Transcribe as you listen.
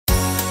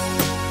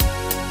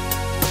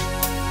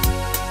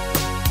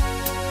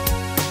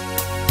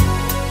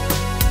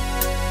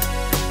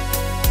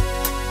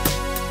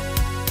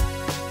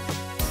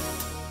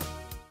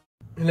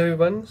Hello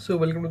everyone, so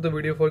welcome to the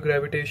video for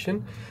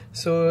gravitation.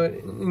 So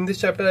in this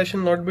chapter I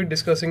shall not be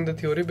discussing the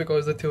theory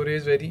because the theory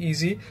is very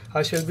easy.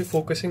 I shall be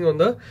focusing on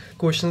the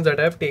questions that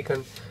I have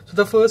taken. So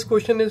the first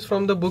question is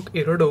from the book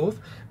Irodov,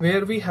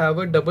 where we have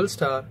a double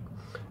star.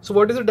 So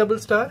what is a double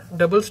star?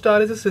 Double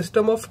star is a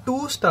system of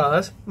two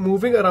stars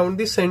moving around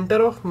the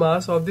center of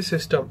mass of the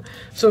system.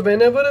 So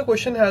whenever a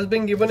question has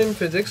been given in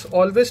physics,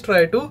 always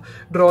try to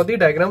draw the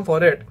diagram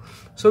for it.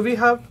 So we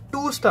have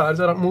two stars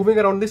moving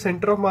around the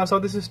center of mass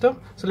of the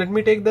system. So let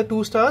me take the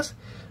two stars.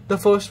 The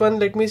first one,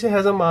 let me say,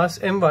 has a mass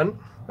m1,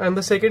 and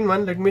the second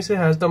one, let me say,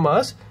 has the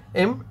mass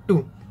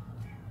m2.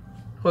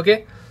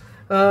 Okay.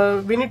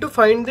 We need to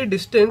find the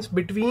distance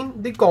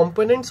between the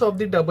components of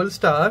the double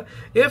star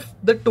if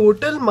the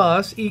total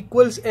mass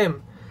equals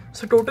m.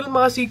 So total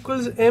mass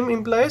equals m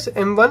implies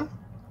m1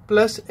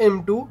 plus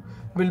m2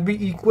 will be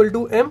equal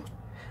to m,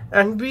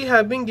 and we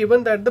have been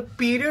given that the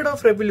period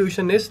of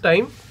revolution is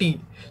time t.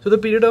 So the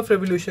period of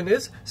revolution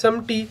is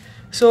some t.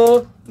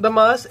 So the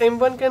mass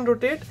m1 can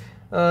rotate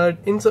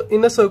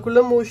in a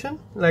circular motion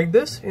like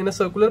this, in a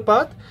circular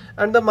path,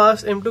 and the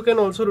mass m2 can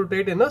also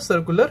rotate in a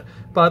circular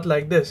path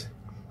like this.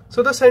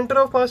 So the center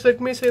of mass,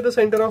 let me say the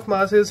center of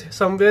mass is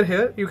somewhere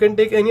here. You can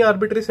take any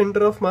arbitrary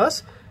center of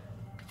mass,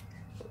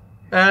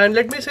 and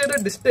let me say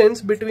the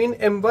distance between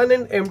m1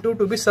 and m2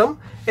 to be some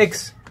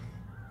x.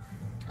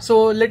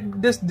 So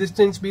let this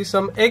distance be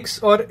some x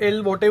or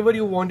L, whatever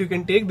you want you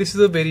can take. This is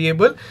a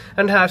variable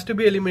and has to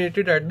be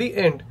eliminated at the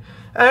end.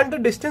 And the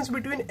distance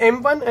between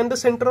m1 and the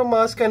center of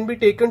mass can be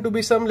taken to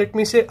be some, let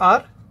me say,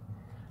 r.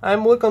 I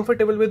am more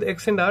comfortable with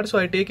x and r, so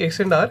I take x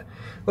and r.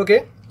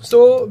 Okay,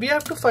 so we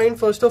have to find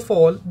first of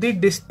all the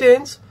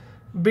distance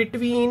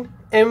between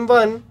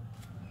m1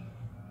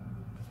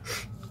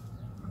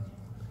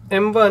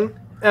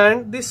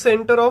 and the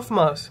center of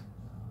mass.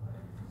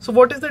 So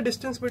what is the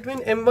distance between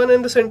m1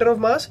 and the center of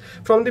mass?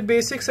 From the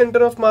basic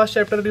center of mass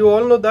chapter, you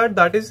all know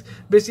that is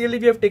basically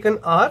we have taken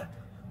r.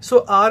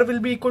 So r will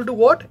be equal to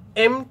what?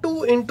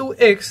 m2 into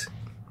x.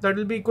 That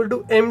will be equal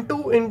to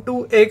m2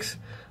 into x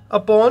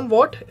upon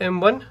what?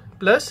 m1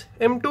 plus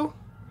m2.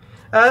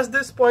 As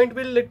this point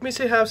will, let me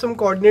say, have some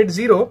coordinate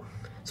 0.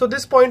 So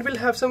this point will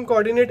have some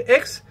coordinate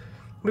x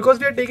because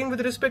we are taking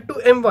with respect to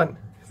m1.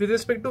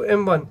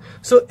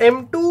 So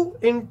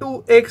m2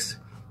 into x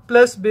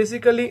plus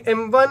basically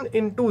m1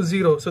 into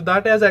 0. So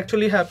that has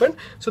actually happened.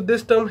 So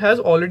this term has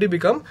already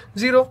become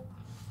 0.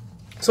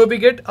 So we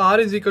get r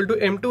is equal to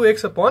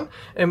m2x upon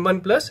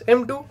m1 plus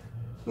m2.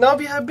 Now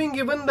we have been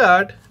given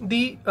that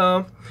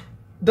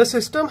the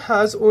system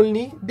has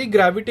only the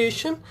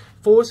gravitation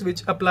force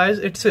which applies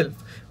itself.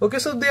 Okay,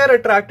 so they are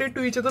attracted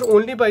to each other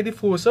only by the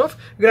force of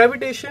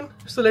gravitation.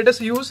 So let us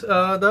use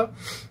the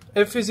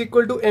F is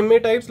equal to ma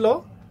types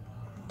law,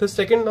 the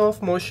second law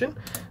of motion.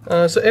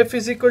 So F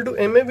is equal to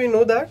ma, we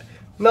know that.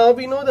 Now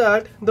we know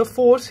that the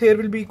force here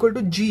will be equal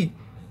to G.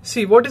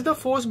 See, what is the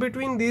force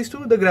between these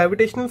two? The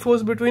gravitational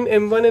force between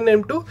m1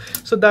 and m2.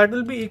 So that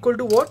will be equal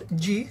to what?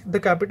 G, the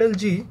capital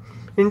G,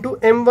 into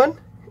m1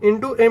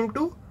 into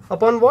m2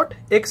 upon what?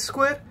 X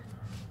square.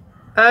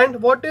 And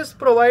what is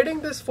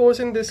providing this force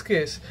in this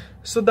case?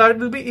 So that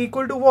will be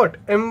equal to what?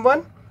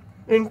 m1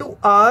 into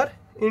r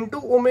into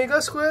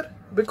omega square,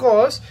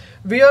 because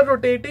we are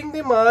rotating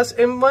the mass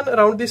m1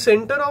 around the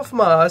center of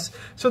mass.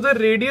 So the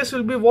radius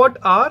will be what?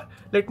 R.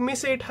 Let me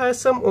say it has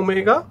some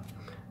omega,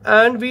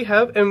 and we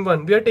have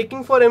m1. We are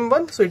taking for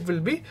m1, so it will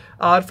be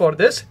r for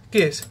this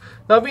case.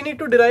 Now we need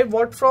to derive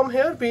what from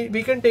here?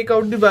 We can take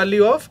out the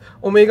value of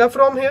omega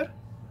from here.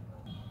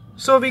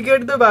 So we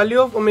get the value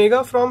of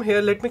omega from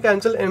here. Let me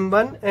cancel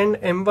m1 and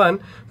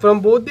m1 from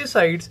both the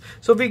sides.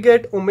 So we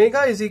get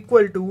omega is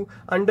equal to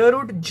under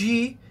root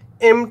g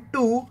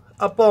m2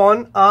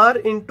 upon r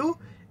into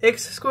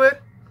x square.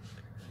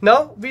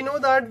 Now we know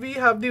that we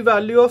have the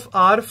value of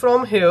r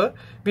from here.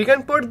 We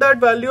can put that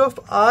value of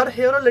r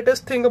here, or let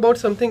us think about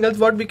something else.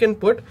 What we can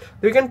put?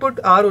 We can put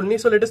r only.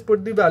 So let us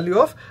put the value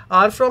of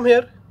r from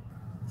here.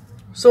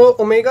 So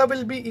omega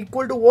will be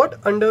equal to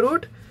what? Under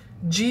root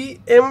g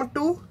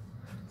m2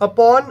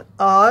 upon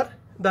r.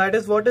 That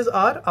is, what is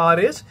r? R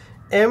is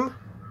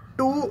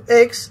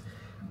m2x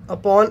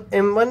upon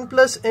m1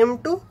 plus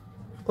m2,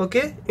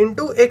 okay,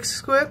 into x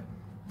square.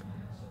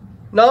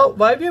 Now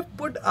why we have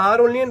put r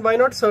only and why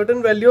not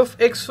certain value of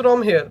x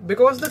from here?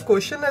 Because the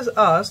question has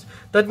asked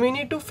that we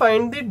need to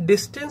find the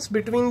distance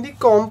between the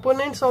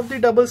components of the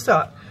double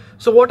star.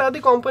 So what are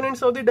the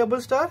components of the double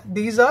star?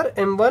 These are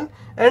m1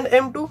 and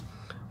m2.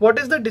 What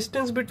is the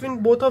distance between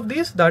both of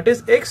these? That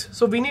is x.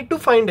 So we need to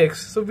find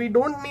x. So we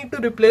don't need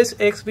to replace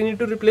x. We need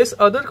to replace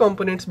other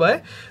components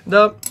by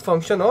the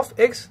function of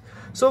x.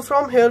 So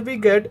from here we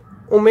get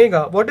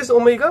omega. What is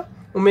omega?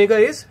 Omega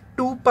is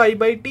 2 pi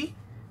by t.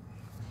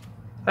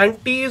 And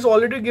t is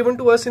already given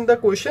to us in the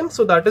question,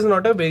 so that is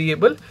not a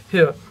variable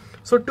here.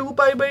 So 2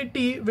 pi by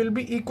t will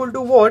be equal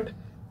to what?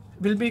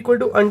 Will be equal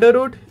to under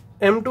root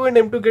m2 and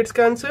m2 gets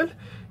cancelled.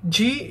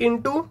 G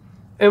into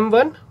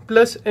m1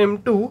 plus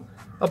m2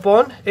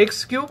 upon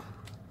x cube.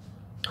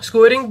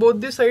 Squaring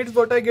both the sides,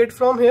 what I get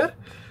from here?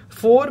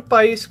 4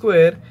 pi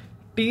square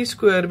t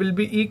square will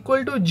be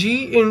equal to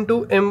g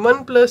into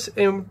m1 plus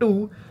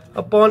m2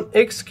 upon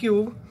x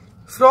cube.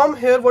 From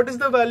here, what is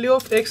the value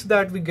of x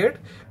that we get,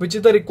 which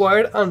is the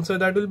required answer?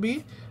 That will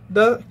be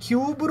the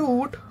cube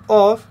root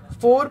of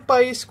 4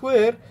 pi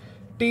square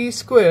t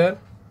square.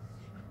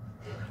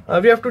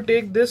 We have to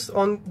take this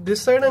on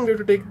this side and we have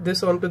to take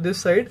this onto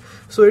this side.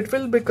 So it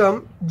will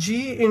become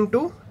g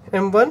into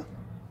m1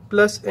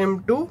 plus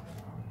m2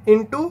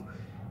 into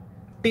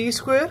t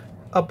square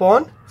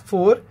upon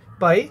 4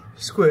 pi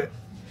square.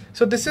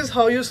 So this is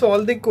how you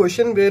solve the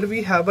question where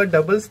we have a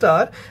double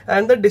star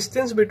and the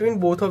distance between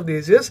both of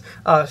these is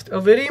asked. A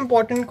very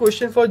important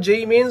question for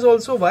JEE mains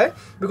also. Why?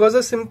 Because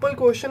a simple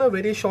question, a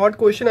very short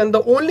question, and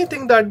the only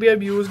thing that we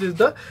have used is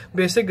the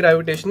basic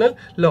gravitational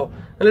law.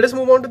 And let us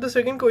move on to the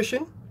second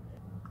question.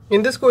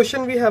 In this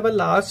question we have a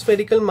large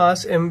spherical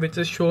mass m which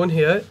is shown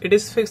here. It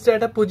is fixed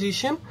at a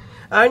position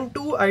and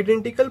two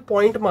identical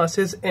point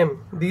masses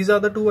m. These are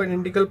the two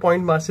identical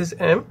point masses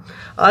m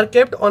are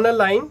kept on a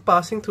line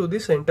passing through the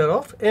center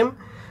of m.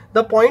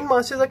 The point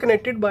masses are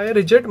connected by a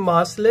rigid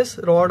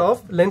massless rod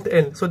of length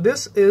L. So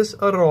this is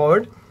a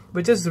rod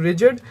which is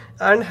rigid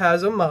and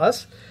has a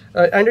mass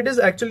and it is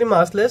actually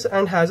massless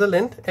and has a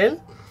length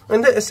L,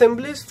 and the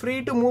assembly is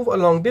free to move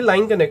along the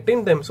line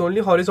connecting them. So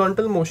only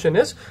horizontal motion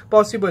is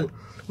possible.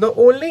 The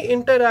only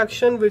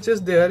interaction which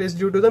is there is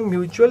due to the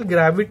mutual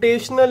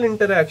gravitational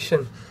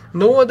interaction.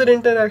 No other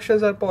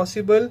interactions are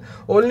possible,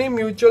 only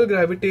mutual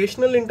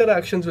gravitational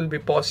interactions will be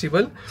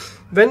possible.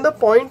 When the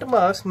point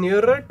mass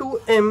nearer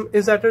to m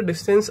is at a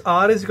distance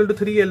r is equal to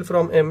 3l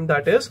from m,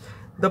 that is,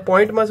 the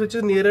point mass which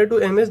is nearer to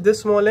m is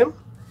this small m.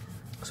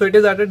 So it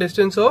is at a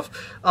distance of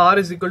r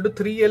is equal to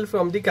 3l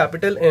from the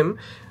capital M.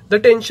 The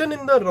tension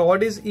in the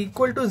rod is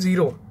equal to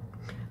 0.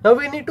 Now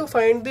we need to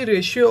find the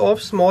ratio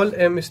of small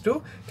m is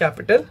to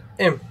capital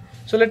M.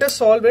 So let us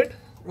solve it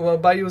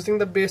by using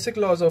the basic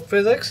laws of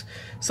physics.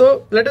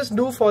 So let us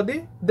do for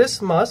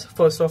this mass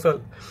first of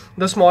all,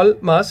 the small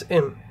mass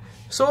m.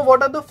 So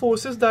what are the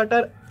forces that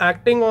are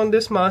acting on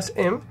this mass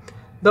m?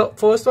 The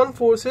first one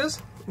force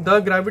is the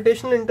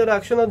gravitational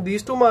interaction of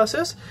these two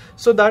masses,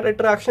 so that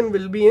attraction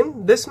will be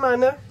in this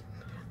manner.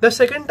 The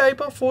second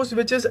type of force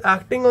which is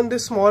acting on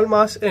this small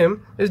mass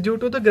m is due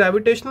to the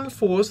gravitational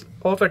force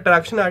of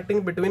attraction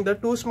acting between the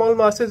two small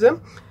masses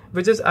m,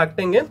 which is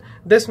acting in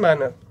this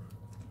manner.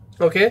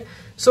 Okay,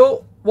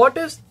 so what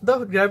is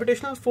the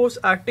gravitational force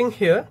acting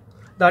here?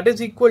 That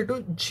is equal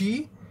to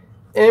g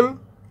m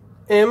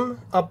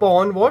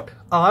upon what?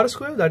 R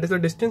square, that is the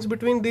distance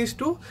between these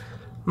two,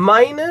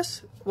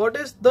 minus what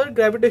is the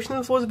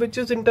gravitational force which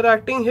is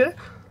interacting here?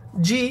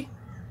 G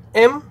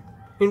m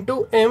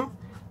into m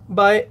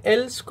by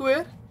L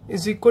square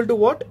is equal to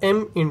what?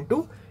 M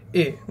into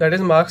A, that is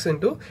mass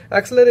into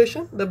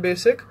acceleration, the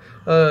basic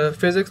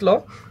physics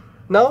law.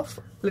 Now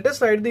let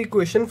us write the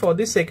equation for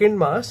the second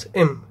mass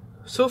m.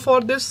 So for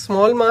this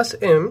small mass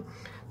m,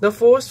 the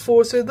first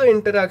force is the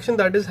interaction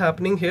that is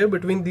happening here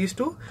between these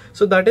two.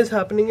 So that is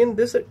happening in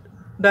this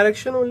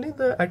direction only,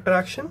 the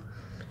attraction.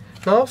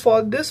 Now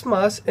for this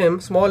mass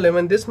m, small m,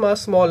 and this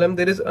mass small m,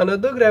 there is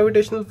another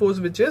gravitational force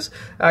which is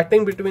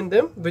acting between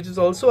them, which is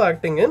also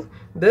acting in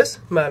this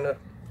manner.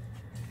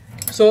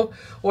 So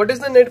what is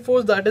the net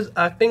force that is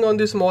acting on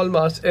the small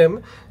mass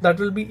m? That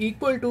will be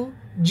equal to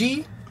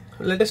g,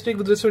 let us take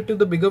with respect to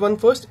the bigger one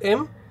first,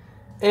 m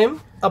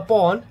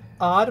upon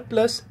r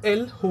plus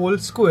L whole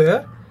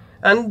square,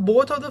 and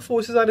both of the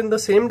forces are in the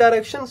same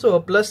direction, so a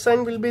plus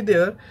sign will be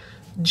there.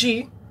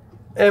 G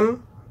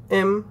m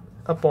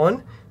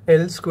upon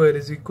L square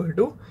is equal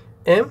to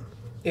m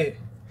A.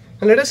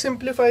 And let us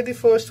simplify the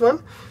first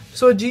one.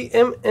 So g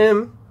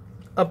m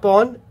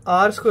upon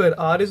r square,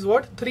 r is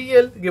what?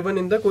 3l given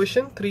in the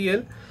question,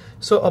 3l.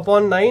 So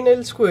upon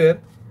 9l square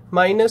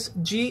minus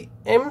g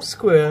m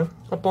square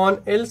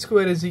upon L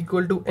square is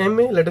equal to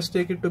ma. Let us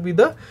take it to be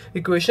the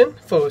equation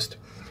first.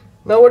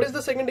 Now what is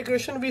the second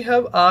equation? We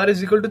have r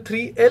is equal to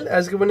 3l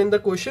as given in the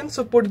question,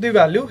 so put the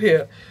value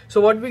here.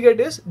 So what we get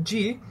is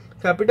g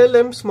capital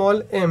M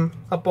small m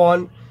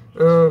upon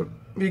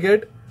we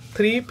get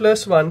 3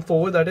 plus 1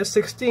 4, that is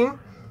 16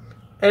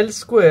 L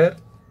square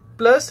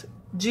plus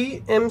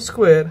g m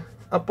square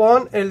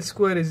upon L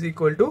square is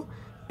equal to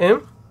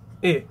m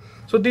A.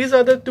 So these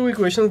are the two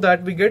equations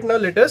that we get. Now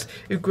let us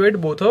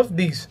equate both of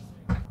these.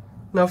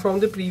 Now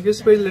from the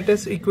previous page, let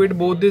us equate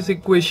both these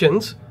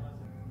equations.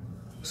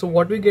 So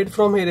what we get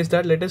from here is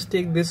that, let us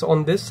take this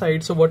on this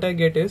side. So what I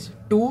get is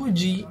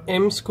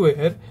 2gm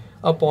square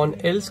upon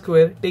L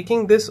square,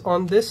 taking this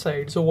on this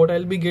side. So what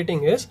I'll be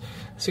getting is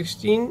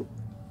 16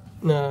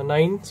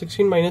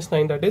 minus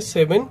 9, that is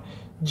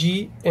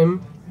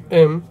 7gm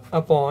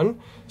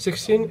upon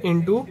 16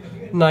 into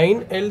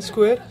 9L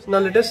square. Now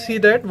let us see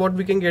that what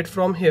we can get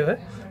from here.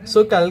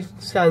 So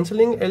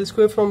cancelling L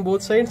square from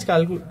both sides,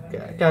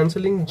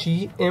 cancelling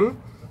gm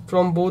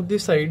from both the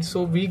sides.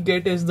 So we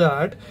get is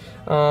that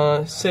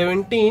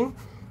 7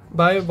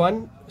 by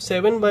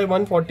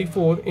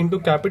 144 into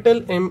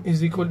capital M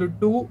is equal to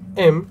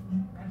 2m.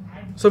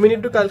 So we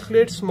need to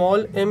calculate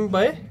small m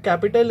by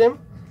capital M.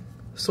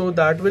 So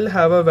that will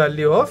have a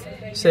value of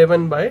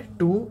 7 by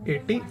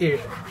 288.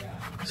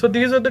 So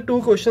these are the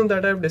two questions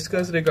that I've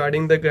discussed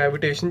regarding the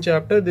gravitation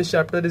chapter. This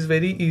chapter is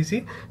very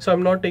easy, so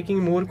I'm not taking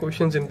more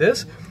questions in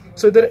this.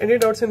 So if there are any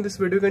doubts in this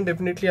video, you can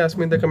definitely ask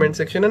me in the comment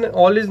section, and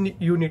all is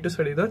you need to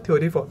study the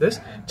theory for this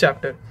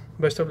chapter.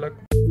 Best of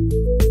luck.